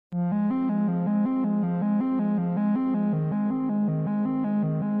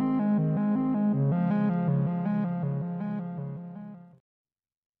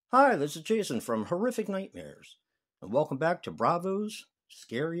Hi, this is Jason from Horrific Nightmares, and welcome back to Bravo's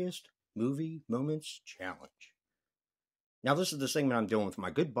Scariest Movie Moments Challenge. Now, this is the segment I'm doing with my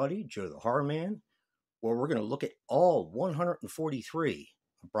good buddy, Joe the Horror Man, where we're going to look at all 143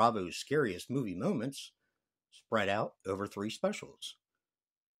 of Bravo's scariest movie moments spread out over 3 specials.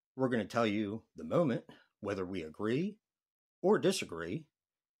 We're going to tell you the moment, whether we agree or disagree.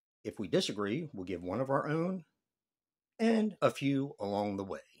 If we disagree, we'll give one of our own, and a few along the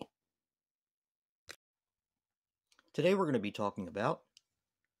way. Today we're going to be talking about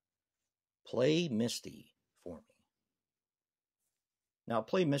Play Misty For Me. Now,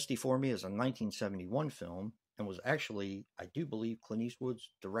 Play Misty For Me is a 1971 film and was actually, I do believe, Clint Eastwood's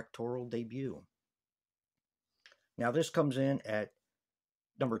directorial debut. Now, this comes in at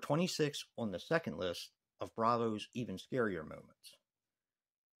number 26 on the second list of Bravo's even scarier moments.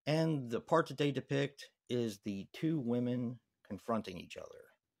 And the part that they depict is the 2 women confronting each other.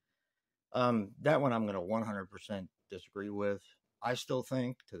 That one I'm going to 100% disagree with. I still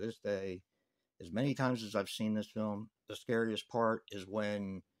think, to this day, as many times as I've seen this film, the scariest part is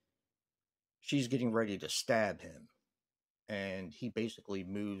when she's getting ready to stab him. And he basically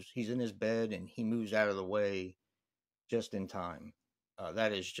moves, he's in his bed and he moves out of the way just in time.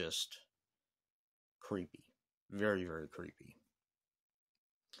 That is just creepy. Very, very creepy.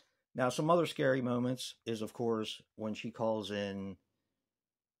 Now, some other scary moments is, of course, when she calls in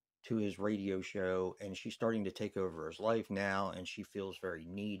to his radio show and she's starting to take over his life now, and she feels very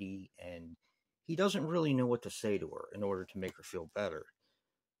needy, and he doesn't really know what to say to her in order to make her feel better.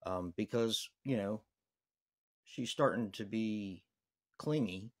 Because, she's starting to be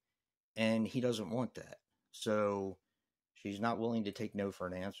clingy and he doesn't want that. So she's not willing to take no for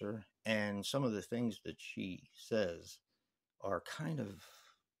an answer. And some of the things that she says are kind of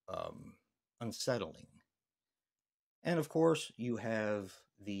unsettling. And of course, you have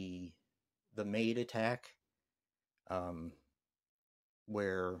the maid attack,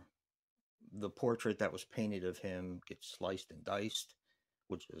 where the portrait that was painted of him gets sliced and diced,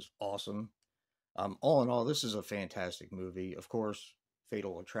 which is awesome. All in all, this is a fantastic movie. Of course,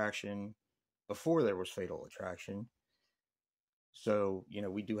 Fatal Attraction, before there was Fatal Attraction. So,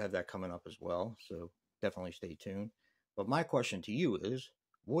 we do have that coming up as well. So definitely stay tuned. But my question to you is,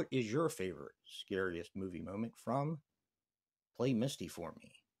 what is your favorite, scariest movie moment from Play Misty For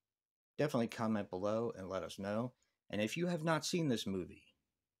Me? Definitely comment below and let us know. And if you have not seen this movie,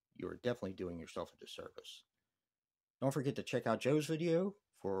 you are definitely doing yourself a disservice. Don't forget to check out Joe's video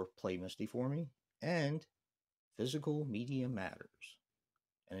for Play Misty For Me and Physical Media Matters.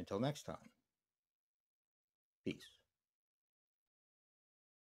 And until next time, peace.